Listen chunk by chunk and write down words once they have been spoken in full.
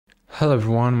Hello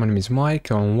everyone, my name is Mike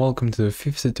and welcome to the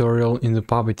 5th tutorial in the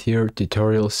Puppeteer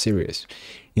tutorial series.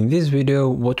 In this video,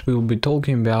 what we will be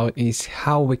talking about is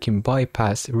how we can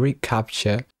bypass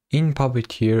reCAPTCHA in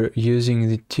Puppeteer using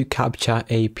the 2captcha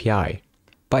API.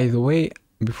 By the way,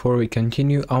 before we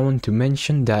continue, I want to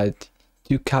mention that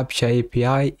 2captcha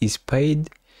API is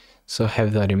paid, so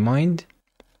have that in mind.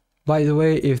 By the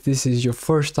way, if this is your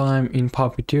first time in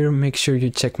Puppeteer, make sure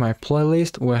you check my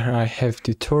playlist where I have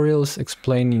tutorials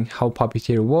explaining how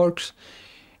Puppeteer works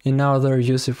and other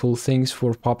useful things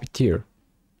for Puppeteer.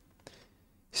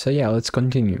 So yeah, let's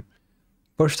continue.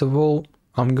 First of all,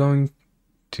 I'm going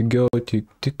to go to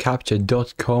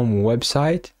 2captcha.com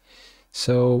website.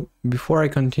 So before I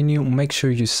continue, make sure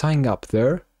you sign up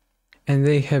there, and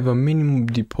they have a minimum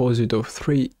deposit of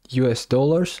 $3.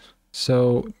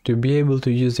 So to be able to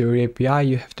use their API,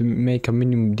 you have to make a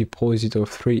minimum deposit of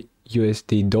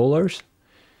 $3.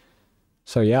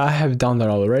 So yeah, I have done that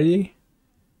already.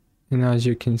 And as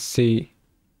you can see,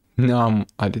 now I'm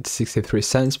at 63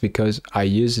 cents because I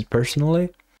use it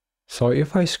personally. So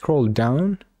if I scroll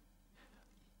down,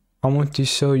 I want to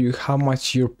show you how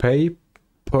much you pay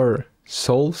per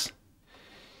solves.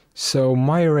 So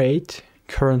my rate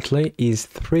currently is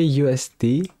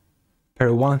 $3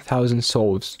 per 1000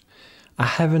 solves. I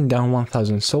haven't done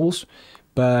 1000 solves,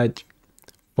 but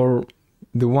for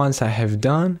the ones I have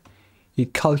done,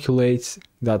 it calculates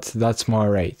that's my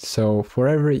rate. So for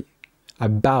every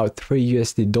about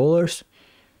 $3,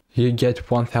 you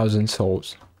get 1000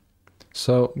 solves.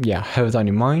 So yeah, have that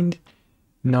in mind.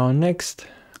 Now next,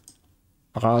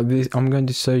 I'm going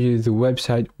to show you the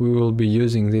website we will be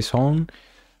using this on.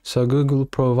 So Google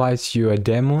provides you a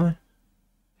demo.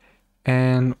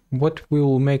 And what we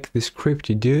will make the script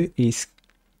to do is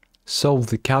solve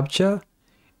the CAPTCHA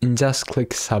and just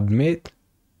click submit,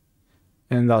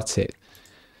 and that's it.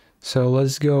 So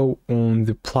let's go on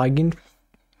the plugin,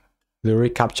 the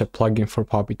reCAPTCHA plugin for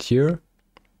Puppeteer.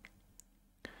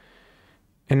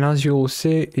 And as you will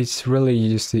see, it's really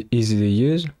just easy to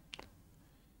use.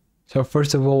 So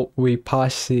first of all, we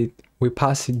pass it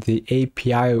the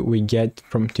API we get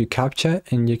from 2captcha,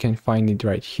 and you can find it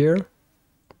right here.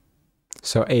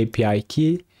 So API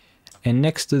key, and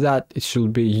next to that it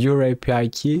should be your API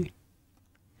key.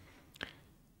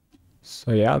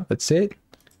 So yeah, that's it.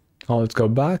 Now let's go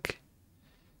back.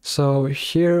 So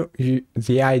here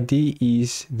the ID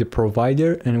is the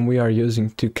provider, and we are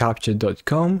using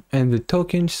 2captcha.com, and the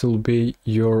token should be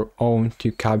your own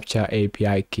 2captcha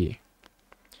API key.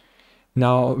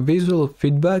 Now visual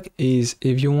feedback is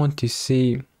if you want to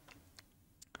see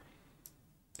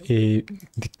the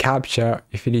CAPTCHA,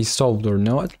 if it is solved or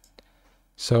not.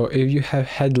 So if you have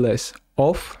headless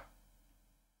off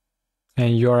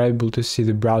and you are able to see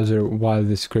the browser while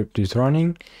the script is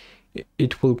running,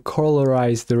 it will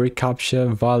colorize the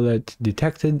reCAPTCHA violet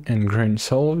detected and green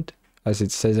solved, as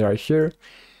it says right here.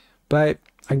 But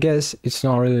I guess it's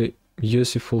not really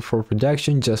useful for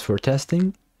production, just for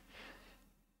testing.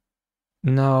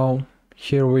 Now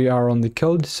here we are on the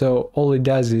code. So all it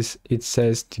does is it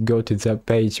says to go to the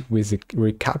page with the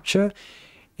reCAPTCHA,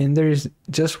 and there is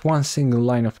just one single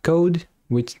line of code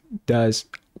which does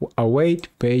await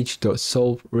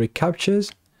page.solve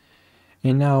reCAPTCHAs.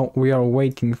 And now we are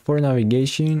waiting for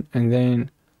navigation, and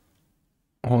then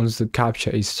once the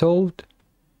CAPTCHA is solved,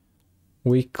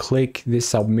 we click the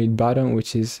submit button,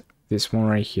 which is this one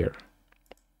right here,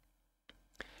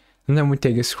 and then we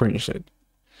take a screenshot.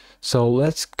 So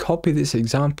let's copy this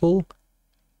example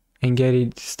and get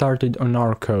it started on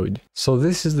our code. So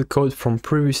this is the code from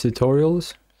previous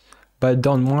tutorials, but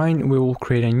don't mind, we will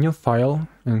create a new file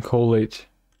and call it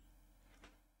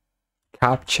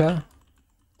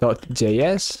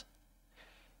captcha.js,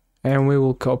 and we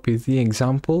will copy the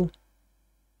example,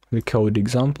 the code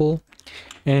example,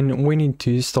 and we need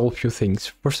to install a few things.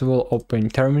 First of all, open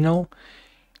terminal,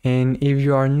 and if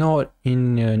you are not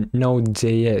in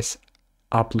Node.js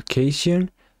application,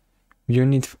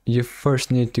 you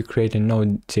first need to create a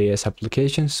Node.js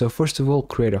application. So first of all,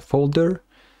 create a folder.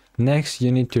 Next,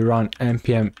 you need to run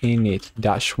npm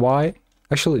init-y,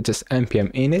 actually just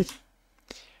npm init,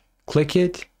 click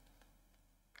it,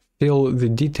 fill the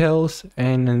details,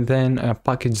 and then a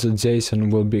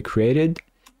package.json will be created.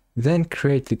 Then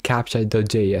create the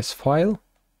captcha.js file,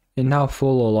 and now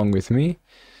follow along with me.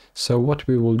 So what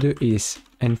we will do is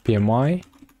npm-i,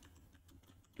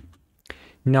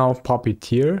 now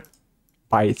Puppeteer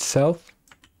by itself.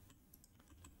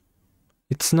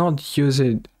 It's not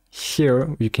used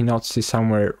here, you cannot see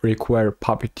somewhere require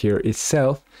Puppeteer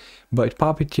itself, but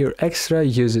Puppeteer Extra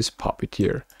uses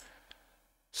Puppeteer,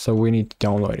 so we need to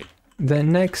download it.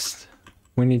 Then next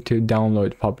we need to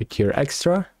download Puppeteer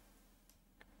Extra,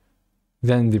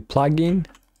 then the plugin,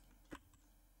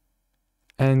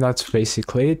 and that's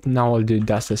basically it. Now I'll do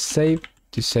data save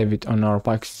to save it on our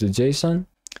package.json.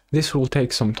 This will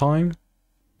take some time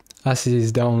as it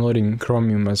is downloading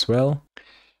Chromium as well.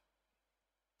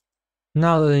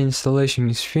 Now that the installation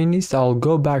is finished, I'll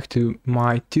go back to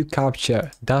my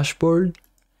 2captcha dashboard,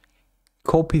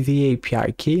 copy the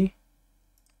API key,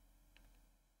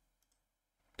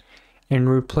 and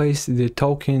replace the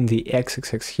token, the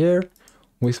XXX here,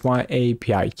 with my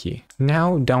API key.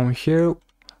 Now down here,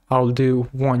 I'll do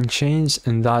one change,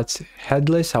 and that's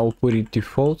headless. I'll put it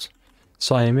default,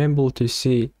 so I am able to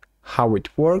see how it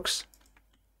works,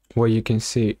 where you can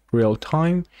see real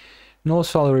time. And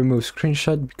also I'll remove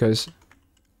screenshot because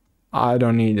I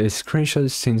don't need a screenshot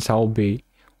since I'll be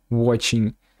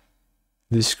watching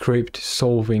the script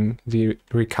solving the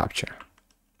reCAPTCHA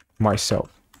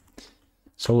myself.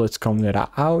 So let's comment it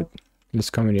out. Let's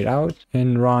comment it out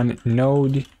and run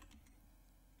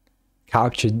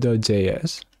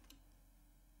nodejs.captcha.js.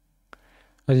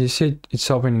 As you see, it's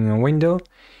opening a window,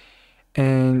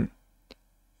 and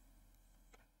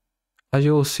as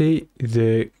you'll see,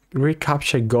 the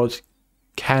reCAPTCHA got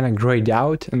kind of grayed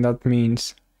out, and that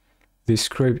means the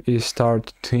script is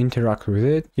start to interact with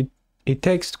it. It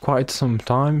takes quite some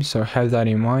time, so have that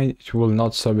in mind. It will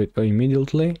not solve it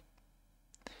immediately.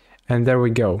 And there we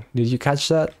go. Did you catch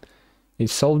that? It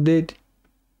solved it.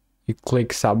 You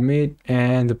click submit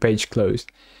and the page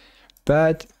closed.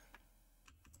 But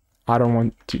I don't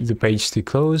want the page to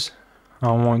close.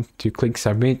 I want to click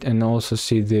submit and also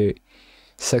see the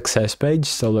success page.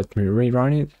 So let me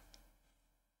rerun it.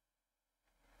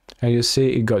 And you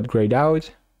see it got grayed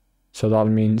out. So that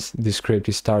means the script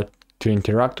is start to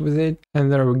interact with it.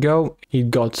 And there we go.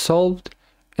 It got solved.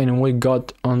 And we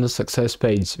got on the success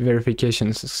page,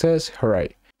 verification success,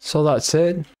 hooray. So that's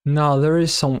it. Now there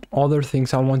is some other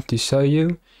things I want to show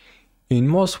you. In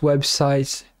most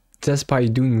websites, just by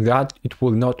doing that, it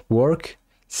will not work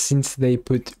since they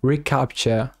put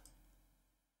reCAPTCHA,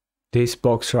 this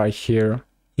box right here,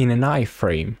 in an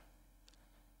iframe.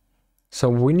 So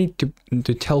we need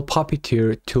to tell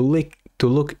Puppeteer to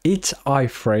look its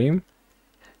iframe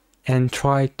and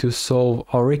try to solve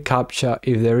a reCAPTCHA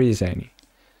if there is any.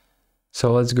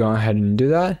 So let's go ahead and do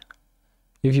that.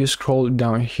 If you scroll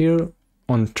down here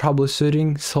on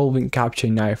troubleshooting, solving CAPTCHA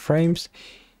in iframes,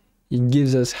 it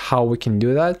gives us how we can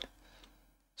do that.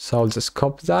 So I'll just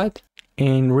copy that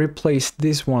and replace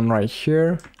this one right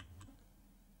here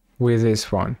with this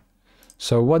one.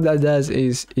 So what that does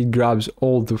is it grabs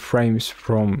all the frames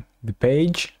from the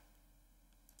page,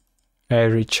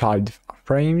 every child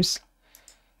frames,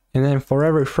 and then for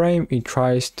every frame it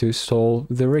tries to solve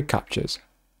the reCAPTCHAs.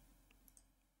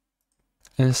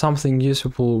 And something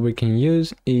useful we can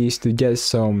use is to get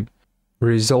some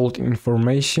result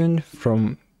information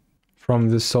from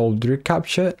the solved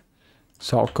reCAPTCHA.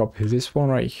 So I'll copy this one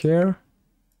right here.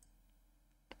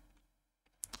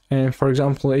 And for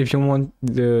example, if you want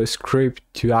the script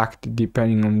to act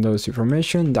depending on those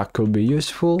information, that could be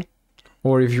useful.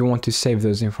 Or if you want to save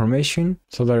those information.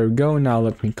 So there we go. Now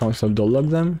let me console.log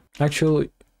them. Actually,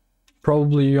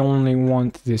 probably you only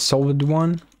want the solved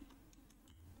one.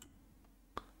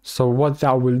 So what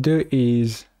that will do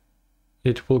is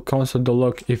it will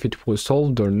console.log if it was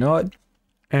solved or not.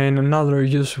 And another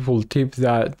useful tip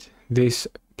that this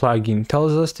plugin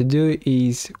tells us to do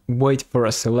is wait for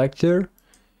a selector.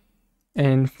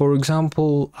 And for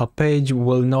example, a page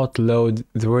will not load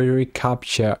the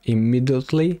reCAPTCHA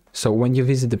immediately. So when you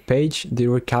visit the page, the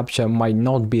reCAPTCHA might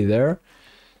not be there.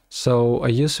 So a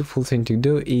useful thing to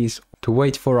do is to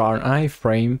wait for our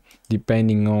iframe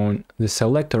depending on the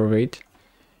selector of it.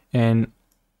 And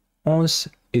once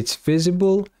it's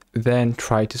visible, then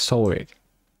try to solve it.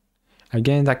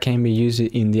 Again, that can be used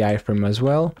in the iframe as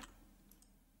well.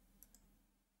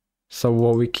 So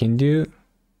what we can do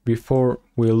before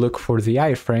we look for the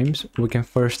iframes, we can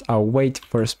first wait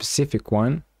for a specific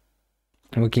one.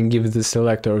 We can give the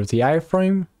selector of the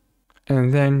iframe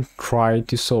and then try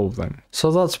to solve them.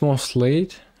 So that's mostly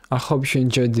it. I hope you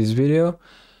enjoyed this video.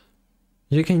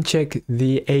 You can check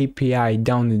the API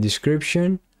down in the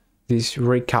description, this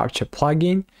reCAPTCHA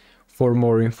plugin, for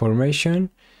more information.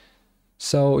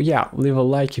 So yeah, leave a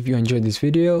like if you enjoyed this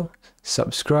video,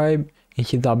 subscribe and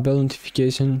hit that bell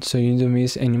notification so you don't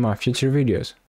miss any of my future videos.